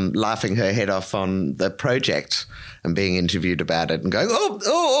her laughing her head off on the project and being interviewed about it and going,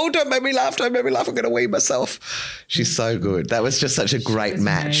 oh, don't make me laugh, I'm going to wee myself. She's so good. That was just such a great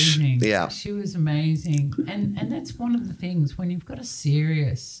match. Amazing. Yeah. She was amazing. And that's one of the things, when you've got a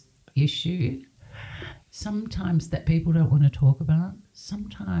serious issue, sometimes that people don't want to talk about,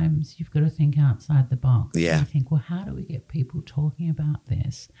 sometimes you've got to think outside the box. Yeah. And you think, well, how do we get people talking about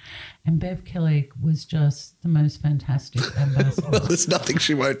this? And Bev Kelly was just the most fantastic ambassador. Well, there's nothing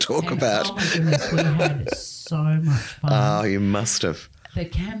she won't talk about. Oh, my goodness, we had so much fun. Oh, you must have. The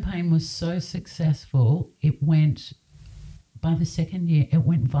campaign was so successful, by the second year, it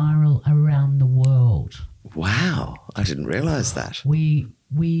went viral around the world. Wow, I didn't realise that.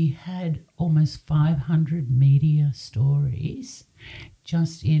 We had almost 500 media stories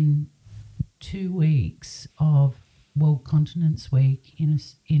just in 2 weeks of World Continence Week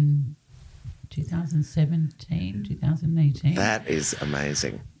in 2017, 2018. That is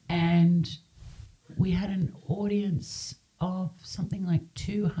amazing. And we had an audience of something like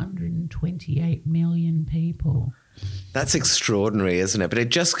 228 million people. That's extraordinary, isn't it? But it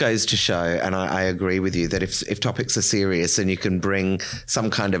just goes to show, and I agree with you, that if topics are serious and you can bring some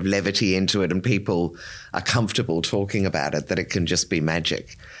kind of levity into it and people are comfortable talking about it, that it can just be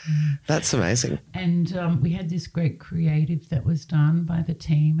magic. That's amazing. And we had this great creative that was done by the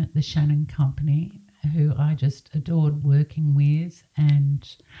team at the Shannon Company, who I just adored working with. And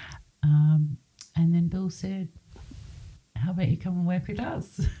then Bill said, how about you come and work with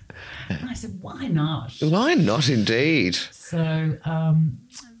us? And I said, why not? Why not, indeed? So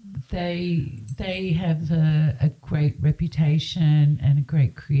they have a great reputation and a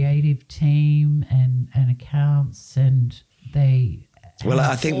great creative team and accounts, and they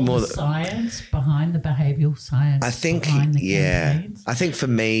I think all more the science behind the behavioural science. I think, campaigns. I think for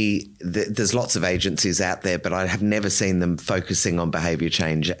me, there's lots of agencies out there, but I have never seen them focusing on behaviour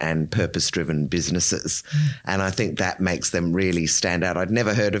change and purpose-driven businesses. And I think that makes them really stand out. I'd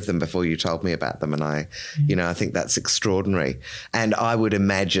never heard of them before you told me about them, and I think that's extraordinary. And I would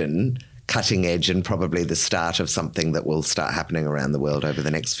imagine cutting edge and probably the start of something that will start happening around the world over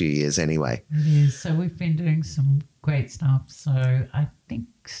the next few years anyway. It is. So we've been doing some great stuff. So I think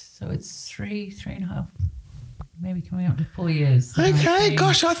it's three and a half, maybe coming up to 4 years. Okay,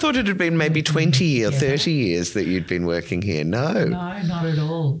 gosh, I thought it had been maybe 20 or 30 years that you'd been working here. No, not at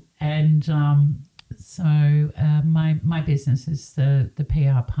all. And so my business is the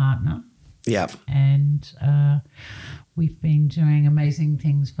PR partner. Yeah. And we've been doing amazing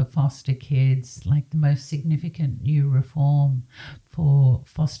things for foster kids, like the most significant new reform for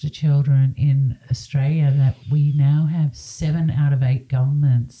foster children in Australia, that we now have 7 out of 8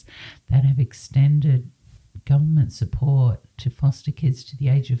 governments that have extended government support to foster kids to the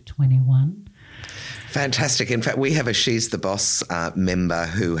age of 21. Fantastic. In fact, we have a She's the Boss member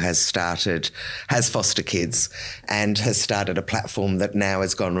who has foster kids and has started a platform that now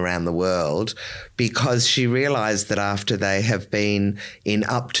has gone around the world, because she realised that after they have been in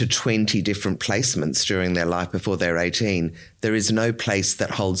up to 20 different placements during their life before they're 18, there is no place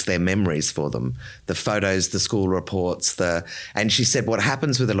that holds their memories for them. The photos, the school reports, and she said what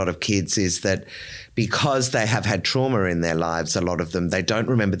happens with a lot of kids is that because they have had trauma in their lives, a lot of them, they don't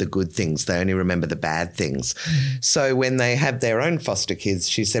remember the good things. They only remember the bad things. So when they have their own foster kids,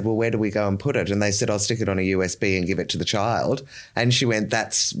 she said, well, where do we go and put it? And they said, I'll stick it on a USB and give it to the child. And she went,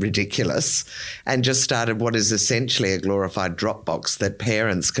 that's ridiculous. And just started what is essentially a glorified Dropbox that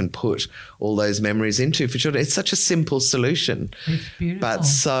parents can put all those memories into for children. It's such a simple solution, it's beautiful, but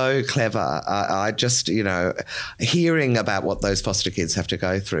so clever. I just, hearing about what those foster kids have to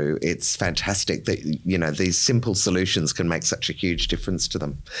go through, it's fantastic that, these simple solutions can make such a huge difference to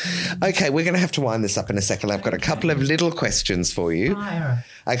them. Okay, we're going to have to wind this up in a second. I've got a couple of little questions for you. Fire.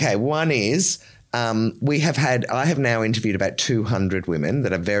 Okay, one is, I have now interviewed about 200 women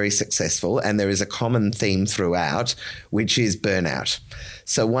that are very successful, and there is a common theme throughout, which is burnout.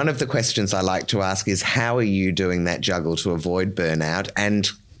 So one of the questions I like to ask is, how are you doing that juggle to avoid burnout and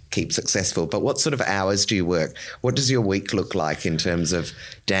keep successful? But what sort of hours do you work? What does your week look like in terms of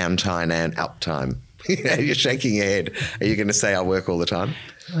downtime and uptime? You're shaking your head. Are you going to say I work all the time?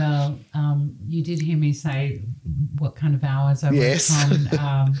 Well, you did hear me say what kind of hours I Yes. worked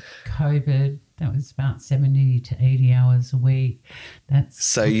on COVID. That was about 70 to 80 hours a week.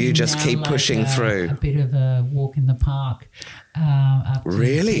 So you just keep like pushing through. A bit of a walk in the park. Up to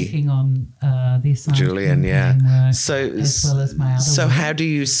Really? taking on this Julian, yeah. work, So as well as my other So work. how do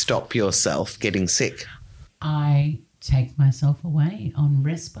you stop yourself getting sick? I take myself away on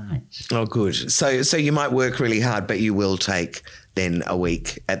respite. Oh, good. So you might work really hard, but you will take then a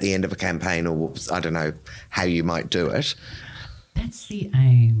week at the end of a campaign, or I don't know how you might do it. That's the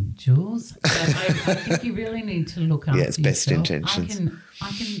aim, Jules. But I think you really need to look after it's best yourself. intentions.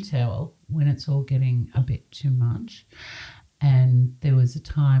 I can tell when it's all getting a bit too much. And there was a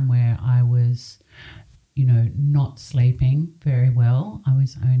time where I was, not sleeping very well. I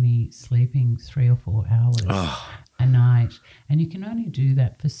was only sleeping 3 or 4 hours a night. And you can only do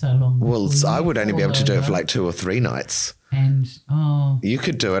that for so long. Well, I would only be able to do it for like 2 or 3 nights. And, you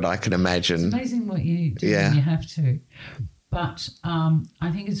could do it, I can imagine. It's amazing what you do when you have to. But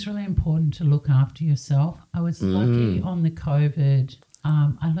I think it's really important to look after yourself. I was lucky on the COVID.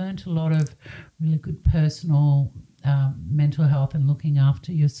 I learned a lot of really good personal mental health and looking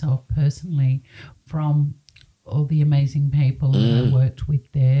after yourself personally from all the amazing people that I worked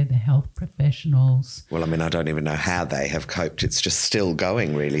with there, the health professionals. Well, I mean, I don't even know how they have coped. It's just still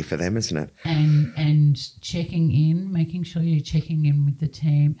going really for them, isn't it? And checking in, making sure you're checking in with the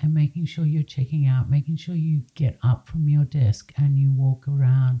team and making sure you're checking out, making sure you get up from your desk and you walk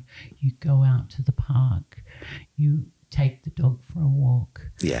around, you go out to the park, you take the dog for a walk.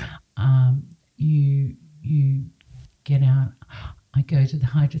 Yeah. You get out. I go to the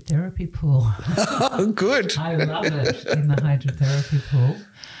hydrotherapy pool. Oh, good. I love it in the hydrotherapy pool.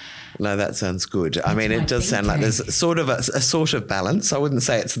 No, that sounds good. I mean, it does sound like there's sort of a sort of balance. I wouldn't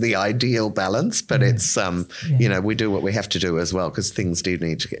say it's the ideal balance, but it's, we do what we have to do as well because things do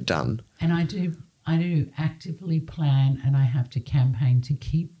need to get done. And I do actively plan, and I have to campaign to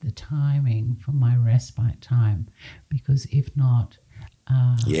keep the timing for my respite time because if not...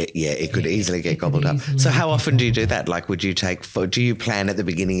 it could easily get gobbled up. So how often do you do that? Like, do you plan at the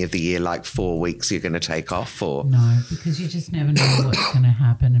beginning of the year, like 4 weeks you're going to take off? Or no, because you just never know what's going to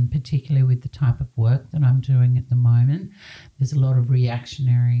happen. And particularly with the type of work that I'm doing at the moment, there's a lot of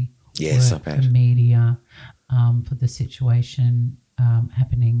reactionary work for media, for the situation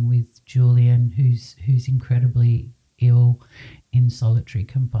happening with Julian, who's incredibly ill in solitary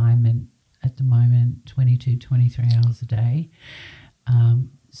confinement at the moment, 22, 23 hours a day.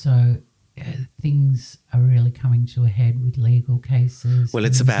 So things are really coming to a head with legal cases. Well,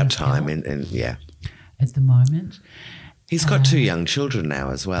 it's about time, and at the moment. He's got 2 young children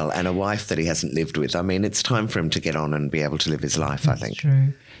now as well, and a wife that he hasn't lived with. I mean, it's time for him to get on and be able to live his life, I think.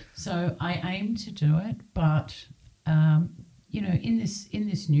 True. So I aim to do it, but in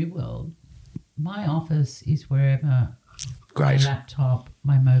this new world, my office is wherever. Great. My laptop,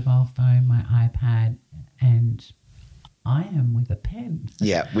 my mobile phone, my iPad, and I am with a pen.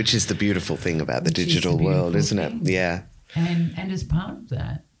 Yeah, which is the beautiful thing about the digital world, isn't it? Yeah. And as part of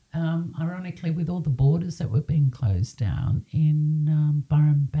that, ironically, with all the borders that were being closed down in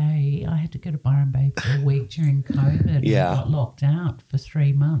Byron Bay, I had to go to Byron Bay for a week during COVID. Yeah. And got locked out for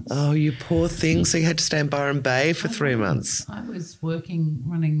 3 months. Oh, you poor thing. So you had to stay in Byron Bay for 3 months. I was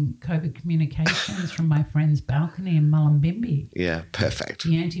running COVID communications from my friend's balcony in Mullumbimby. Yeah, perfect.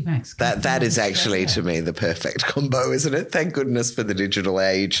 The anti-vax. That is actually, to me, the perfect combo, isn't it? Thank goodness for the digital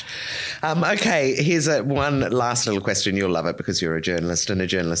age. Okay, here's one last little question. You'll love it because you're a journalist, and a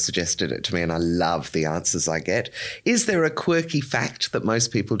journalist suggested it to me, and I love the answers I get. Is there a quirky fact that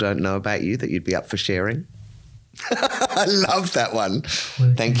most people don't know about you that you'd be up for sharing? I love that one.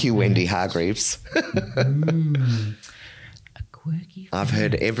 Thank you, Wendy Hargreaves. A quirky fact. I've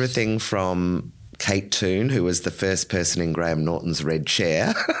heard everything from Kate Toon, who was the first person in Graham Norton's red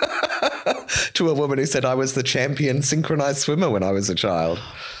chair, to a woman who said I was the champion synchronised swimmer when I was a child.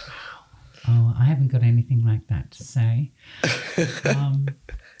 Oh, I haven't got anything like that to say.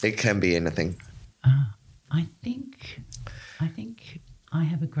 It can be anything. I think I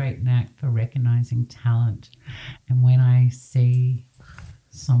have a great knack for recognising talent, and when I see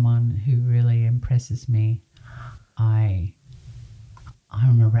someone who really impresses me,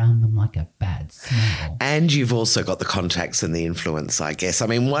 I'm around them like a bad smell. And you've also got the contacts and the influence, I guess. I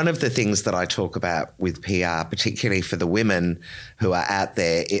mean, one of the things that I talk about with PR, particularly for the women who are out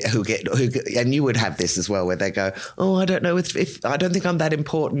there, who and you would have this as well, where they go, oh, I don't know if I don't think I'm that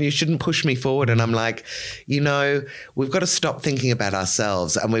important. You shouldn't push me forward. And I'm like, we've got to stop thinking about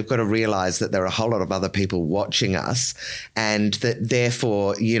ourselves, and we've got to realise that there are a whole lot of other people watching us, and that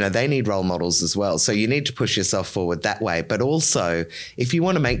therefore, they need role models as well. So you need to push yourself forward that way. But also, if you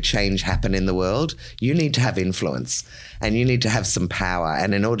want to make change happen in the world, you need to have influence and you need to have some power.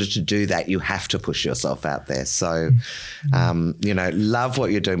 And in order to do that, you have to push yourself out there. So, love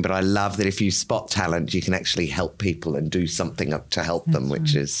what you're doing. But I love that if you spot talent, you can actually help people and do something to help them,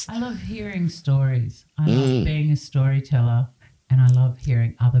 which is... I love hearing stories. I love being a storyteller, and I love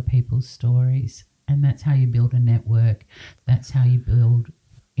hearing other people's stories And that's how you build a network. That's how you build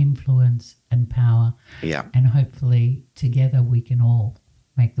influence and power. Yeah. And hopefully together we can all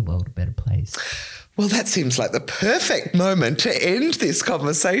make the world a better place. Well, that seems like the perfect moment to end this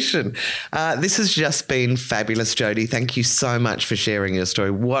conversation. This has just been fabulous, Jodie. Thank you so much for sharing your story.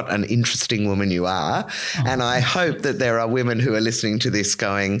 What an interesting woman you are. And I hope that there are women who are listening to this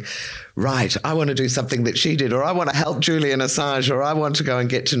going, right, I want to do something that she did, or I want to help Julian Assange, or I want to go and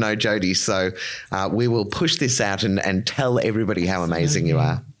get to know Jodie. So we will push this out and tell everybody how amazing you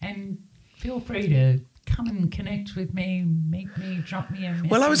are. And feel free to come and connect with me, meet me, drop me a message.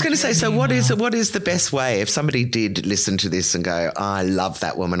 Well, I was going to say, so what is the best way if somebody did listen to this and go, I love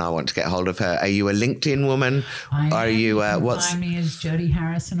that woman, I want to get hold of her? Are you a LinkedIn woman? Are you? Find me as Jodie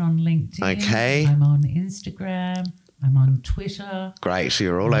Harrison on LinkedIn. Okay. I'm on Instagram. I'm on Twitter. Great. So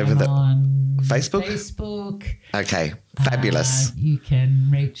you're all over the on Facebook. Okay. Fabulous. You can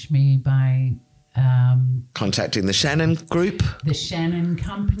reach me by contacting the Shannon Group. The Shannon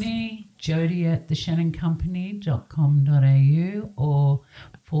Company. Jodie@theshannoncompany.com.au, or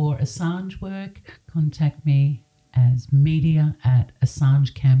for Assange work, contact me as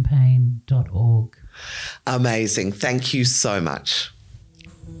media@assangecampaign.org. Amazing. Thank you so much.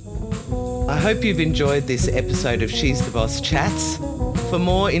 I hope you've enjoyed this episode of She's the Boss Chats. For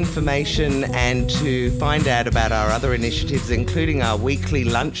more information and to find out about our other initiatives, including our weekly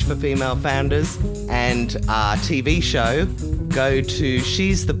lunch for female founders and our TV show, go to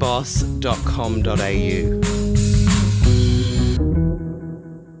shestheboss.com.au.